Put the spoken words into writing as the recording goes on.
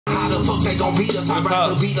the fuck they gon' beat us? I ride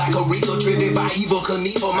the beat like a regal, driven by evil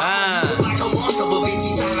Knievel. My look like a monster, but bitch,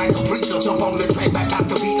 he sound like a preacher. Jump on the track, back out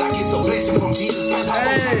the beat like it's a blessing from Jesus.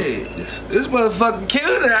 Hey, this motherfucker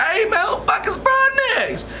killed it. Hey, man, fuck is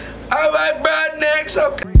Broadnax. Alright, Brodnax,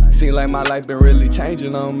 okay. Seem like my life been really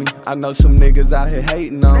changing on me. I know some niggas out here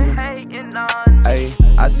hating on me. Hey,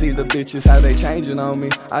 I see the bitches how they changing on me.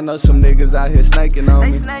 I know some niggas out here snaking on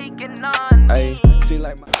me. Hey, seem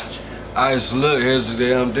like my... Alright, so look, here's the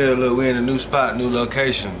damn deal. Look, we in a new spot, new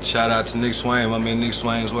location. Shout out to Nick Swain. I'm in Nick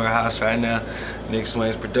Swain's warehouse right now. Nick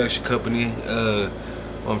Swain's production company.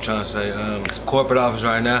 What I'm trying to say, corporate office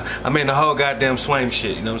right now. I'm in the whole goddamn Swain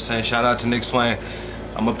shit. You know what I'm saying? Shout out to Nick Swain.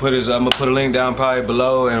 I'm gonna put a link down probably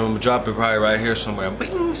below, and I'm gonna drop it probably right here somewhere.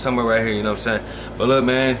 Bing, somewhere right here, you know what I'm saying? But look,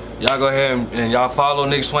 man, y'all go ahead and y'all follow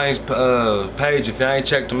Nick Swain's page. If y'all ain't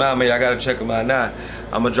checked him out, man, y'all gotta check him out now.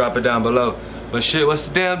 I'm gonna drop it down below. But shit, what's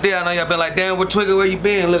the damn deal? I know y'all been like, damn, where Twigga, where you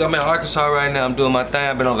been? Look, I'm in Arkansas right now. I'm doing my thing.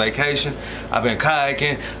 I've been on vacation. I've been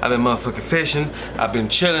kayaking. I've been motherfucking fishing. I've been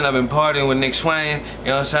chilling. I've been partying with Nick Swain. You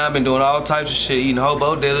know what I'm saying? I've been doing all types of shit, eating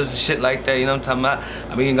hobo dinners and shit like that. You know what I'm talking about?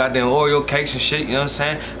 I've been eating goddamn Oreo cakes and shit. You know what I'm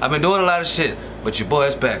saying? I've been doing a lot of shit. But your boy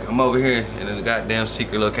is back. I'm over here in the goddamn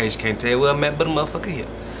secret location. Can't tell you where I'm at, but a motherfucker here.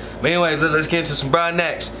 But anyways, let's get into some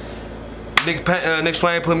Broadnax. Nick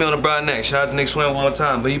Swain put me on the Broadnax. Shout out to Nick Swain one more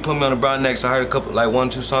time. But he put me on the Broadnax. I heard a couple, like 1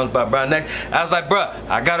 or 2 songs about Broadnax. I was like, bruh,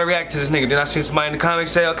 I gotta react to this nigga. Then I seen somebody in the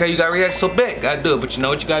comments say, okay, you gotta react, so bet. Gotta do it. But you know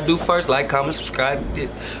what you gotta do first? Like, comment, subscribe,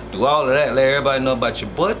 do all of that. Let everybody know about your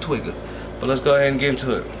boy Twigga. But let's go ahead and get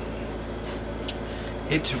into it.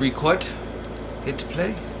 Hit to record. Hit to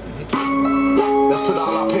play. Let's put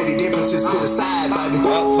all our petty differences to the side, baby.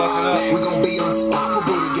 Oh, fuck it up. We gon' be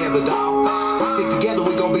unstoppable together, dawg. Stick together,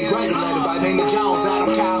 we gon' be greater later, baby. Nigga Jones out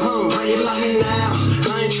on Calhoun. How you like me now?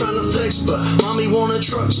 I ain't tryna flex, but mommy want a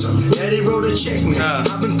truck, so daddy wrote a check, man.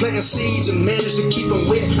 I've been planting seeds and managed to keep them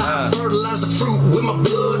wet. I fertilize the fruit with my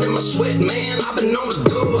blood and my sweat, man. I've been on the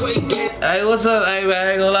good way, man. Hey, what's up? Hey, man,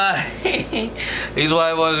 I ain't gonna lie. These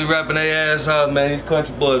white boys be rapping their ass off, man. These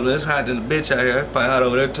country boys, man. It's hot in the bitch out here. It's probably hot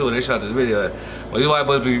over there, too, when they shot this video at. Well, these white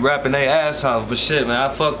boys be rapping their ass off, but shit, man,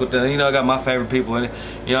 I fuck with them. You know, I got my favorite people in it.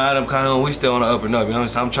 You know, Adam Calhoun, we still on the up and up, you know what I'm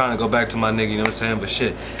saying? I'm trying to go back to my nigga, you know what I'm saying? But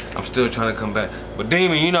shit, I'm still trying to come back. But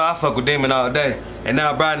Demun, you know, I fuck with Demun all day. And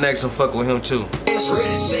now Broadnax, I'm fucking with him too. It's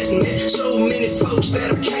ready, setting it. So many folks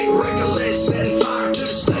that I can't recollect, setting fire to the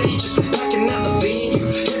stage, backing out the venue.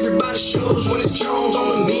 Everybody shows when it's Jones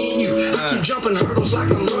on the menu. I keep jumping hurdles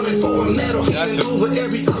like I'm running for a medal. Hitting over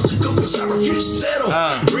every obstacle cause I refuse to settle.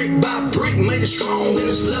 Brick by brick, made it strong in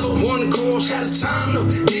this level. One course at a time, no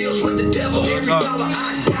deals with the devil. Every dollar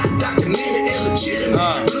I got documented and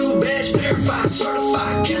legitimate. Blue badge, verified,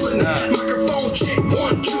 certified, killing it. Microphone check,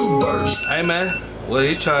 1, 2 birds. Hey man, what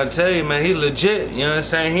he trying to tell you, man, he legit, you know what I'm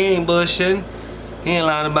saying? He ain't bullshitting. He ain't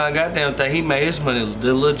lying about a goddamn thing. He made his money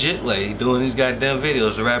the legit way. He doing these goddamn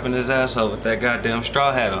videos, rapping his ass off with that goddamn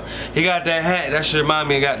straw hat on. He got that hat, that shit remind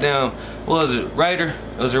me of goddamn, what was it, Raider?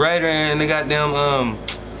 It was a Raider and the goddamn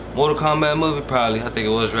Mortal Kombat movie, probably. I think it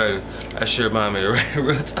was Raider. That shit remind me of Raider,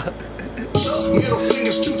 real talk. Middle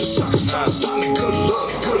fingers to the suckers, trying to stop me. Good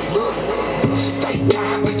luck, good luck. Stay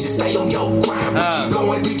down, bitches, stay on your grind. We keep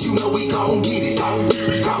going, bitch, you know we gon' get it.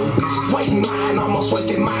 Don't wait in line, almost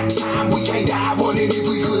wasted my time. We can't die, wondering if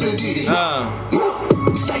we could've did it.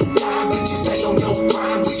 Stay down, bitches, stay on your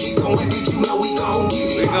grind. We keep going, bitch, you know we gon' get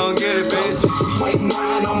it. We gon' get it, bitch. Wait in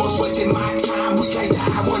line, almost wasted my time. We can't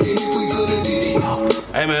die, wondering if we could've did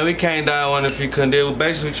it. Hey man, we can't die one if you couldn't do it.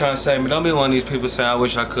 Basically trying to say, man, don't be one of these people saying I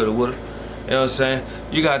wish I could've, would've. You know what I'm saying?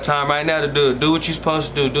 You got time right now to do it. Do what you supposed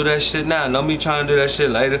to do. Do that shit now. Don't be trying to do that shit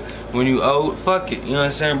later when you old. Fuck it. You know what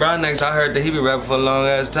I'm saying? Broadnax, I heard that he been rapping for a long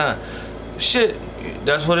ass time. Shit,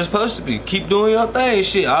 that's what it's supposed to be. Keep doing your thing.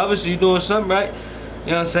 Shit, obviously you doing something right.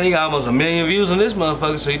 You know what I'm saying? You got almost 1 million views on this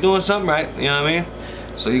motherfucker, so you doing something right. You know what I mean?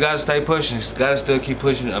 So you gotta stay pushing. You gotta still keep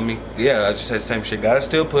pushing. I mean, yeah, I just said the same shit. Gotta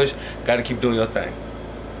still push. Gotta keep doing your thing.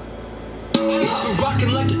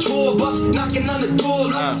 Rocking like the tour bus, knocking on the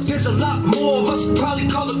door. There's a lot more of us, probably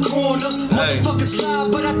call the corner. Motherfuckers lie,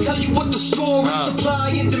 but I tell you what the score is. Supply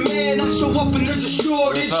and demand, I show up and there's a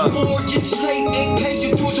shortage. Mortgage late, ain't paid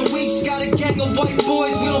your dues in weeks. Got a gang of white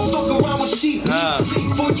boys, we don't fuck around with sheep.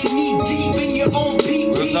 Sleep for you knee deep in your own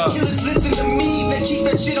PP. Killers listen to me, they keep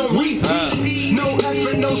that shit on repeat. No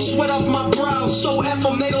effort, no sweat off my brow. So F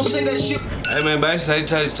them, they don't say that shit. Hey man, basically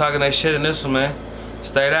they talking that shit in this one, man.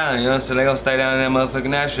 Stay down, you know what I'm saying? They gonna stay down in that motherfucking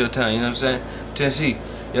Nashville town, you know what I'm saying? Tennessee, you know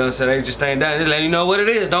what I'm saying? They just staying down. Just letting you know what it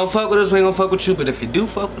is. Don't fuck with us, we ain't gonna fuck with you. But if you do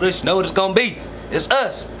fuck with us, you know what it's gonna be. It's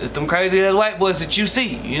us. It's them crazy ass white boys that you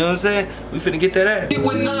see. You know what I'm saying? We finna get that ass.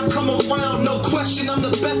 When I come around, no question, I'm the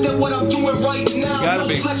best at what I'm doing right now. No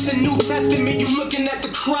flexing, New Testament, you looking at the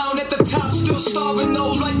crown at the top, still starving,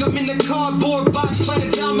 no, like I'm in the cardboard box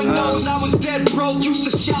playing dominoes. I was dead broke,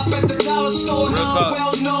 used to shop at the dollar store, now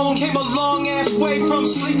well known. Came a long ass way from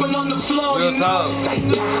sleeping on the floor. Real talk.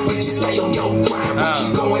 Stay down, bitches, stay on your grind. We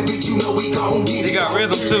keep going, bitch, you know we gon' get it. He got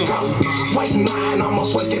rhythm too. Waiting mine,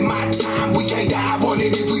 almost wasted my time. We can't die,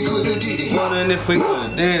 wondering if we could've did it. Wondering if we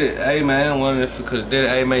could've did it. Hey man, wondering if we could've did it.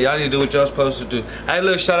 Hey man, y'all need to do what y'all supposed to do. Hey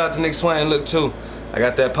look, shout out to Nick Swain. Look too, I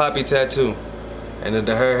got that poppy tattoo, and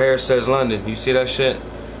her hair says London. You see that shit?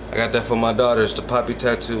 I got that for my daughter. It's the poppy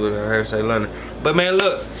tattoo with her hair say London. But man,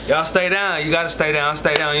 look, y'all stay down. You gotta stay down.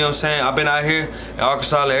 Stay down. You know what I'm saying? I've been out here in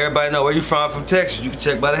Arkansas. Let everybody know where you from. I'm from Texas. You can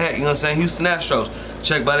check by the hat. You know what I'm saying? Houston Astros.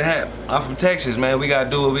 Check by the hat. I'm from Texas, man. We gotta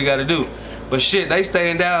do what we gotta do. But shit, they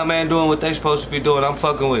staying down, man, doing what they supposed to be doing. I'm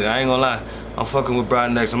fucking with it. I ain't gonna lie. I'm fucking with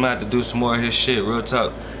Brodnax. I'm gonna have to do some more of his shit, real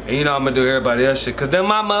talk. And you know I'm gonna do everybody else shit, cause they're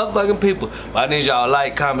my motherfucking people. But I need y'all to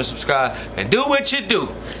like, comment, subscribe, and do what you do.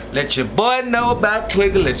 Let your boy know about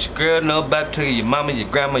Twigga, let your girl know about Twigga, your mama, your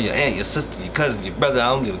grandma, your aunt, your sister, your cousin, your brother. I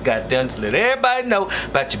don't give a goddamn. To let everybody know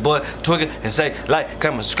about your boy Twigga and say like,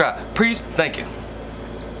 comment, subscribe. Please, thank you.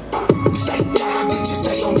 Stay down, bitches,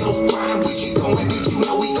 stay on your grind. We keep going, bitch, you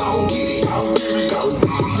know we gon' get it.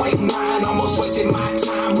 Wait mine, almost wasted my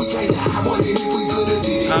time. We can't die, wondering if we could've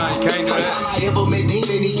did it. You can't do that. I ever met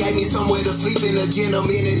Demun, he gave me somewhere to sleep in. A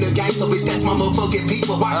gentleman in the gangster, bitch, that's my motherfucking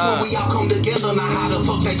people. Watch when we all come together, now how the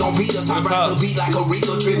fuck they gon' beat us? I'd rather be like a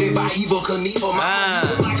Rico, driven by evil Knievel. My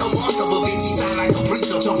look like a monster, but bitch, he sound like a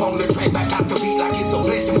preacher. Jump on the track, back out the beat like it's a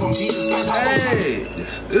blessing from Jesus. Hey,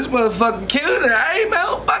 this motherfucker killed it. Hey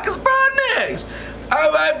man, fuck is Broadnax?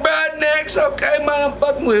 Alright, Brodnax, okay, man, I'm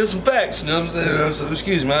fucking with some facts, you know what I'm saying? So,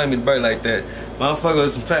 excuse me, I didn't mean to break like that. Man, I'm fucking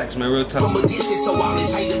with some facts, man, real talk. From a distance, so all these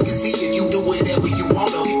haters can see it. You do whatever you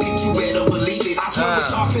wanna, bitch, you better believe it. I swear the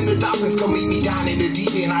sharks and the dolphins come meet me down in the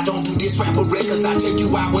deep end. I don't do this rap for records, I check you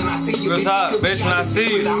out when I see you. Real talk, bitch, when I see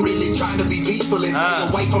you. I'm really trying to be peaceful and stay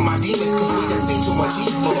away from my demons, cause we done seen too much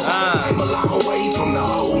evil. I'm a long way from the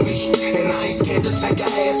old me, and I ain't scared to take a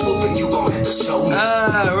ass whooping. You gon' have to show me.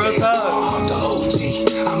 Real talk. The OG.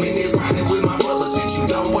 I'm in it riding with my brothers, bitch, you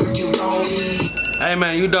don't work, you don't eat. Hey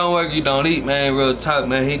man, you don't work, you don't eat, man. Real talk,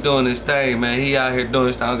 man. He doing his thing, man. He out here doing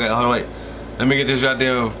his thing. Okay, hold on, wait. Let me get this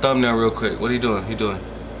goddamn thumbnail real quick. What he doing? He doing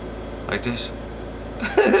like this.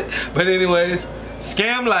 But anyways,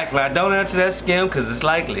 scam likely. I don't answer that scam because it's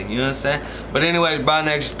likely. You know what I'm saying? But anyways,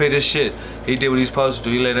 Brodnax just paid his shit. He did what he's supposed to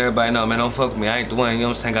do. He let everybody know, man, don't fuck with me. I ain't the one. You know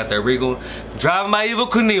what I'm saying? Got that Regal. Driving my evil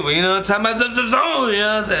Knievel. You know what I'm talking about? You know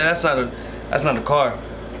what I'm saying? That's not a car.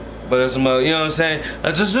 But it's a motor, you know what I'm saying? You know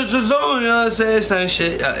what I'm saying? Same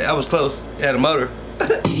shit. I was close. It had a motor.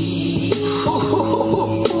 You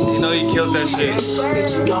know he killed that shit.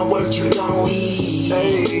 If you don't work, you don't eat.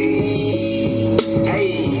 Hey,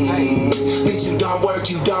 bitch, you don't work,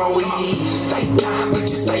 you don't eat. Stay down,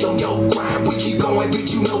 bitches, stay on your grind. We keep going,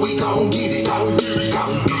 bitch, you know we gon' get it.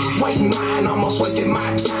 Waiting mine, almost wasted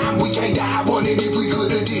my time. We can't die, wondering if we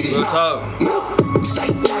could've did it. Real talk. Stay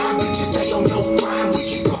down, bitches, stay on your grind. We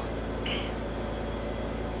keep going.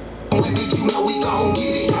 Bitch, you know we gon'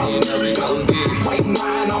 get it. Wait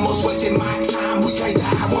mine, almost wasted my time. We can't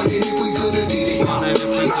die, wondering if we could've did it. Wondering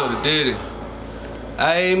if we could've did it.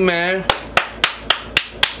 Hey man.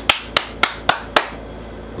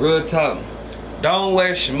 Real talk. Don't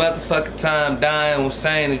waste your motherfucking time dying with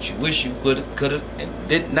saying that you wish you would've, could've, and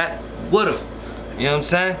did not would've. You know what I'm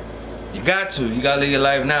saying? You got to. You gotta live your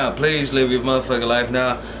life now. Please live your motherfucking life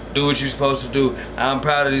now. Do what you're supposed to do. I'm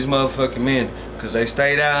proud of these motherfucking men. Cause they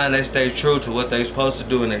stay down, they stay true to what they supposed to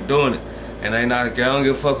do, and they doing it. And they don't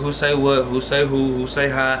give a fuck who say what, who say who say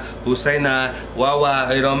hi, who say nah,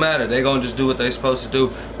 why, it don't matter. They gonna just do what they supposed to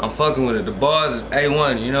do. I'm fucking with it. The bars is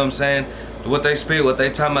A1, you know what I'm saying? What they speak, what they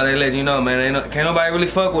talking about, they letting you know, man. Can't nobody really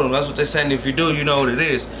fuck with them. That's what they saying. If you do, you know what it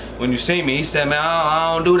is. When you see me, he said, man,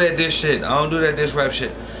 I don't do that diss shit. I don't do that diss rap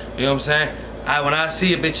shit. You know what I'm saying? When I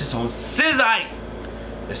see a bitch, it's on scissite.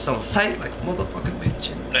 It's on sight like a motherfucking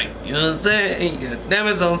bitch. You know what I'm saying? Damn,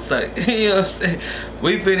 it's on sight. You know what I'm saying?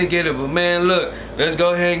 We finna get it, but man, look, let's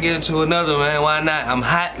go ahead and get into another, man. Why not? I'm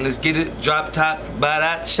hot. Let's get it. Drop top, buy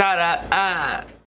that, shout out.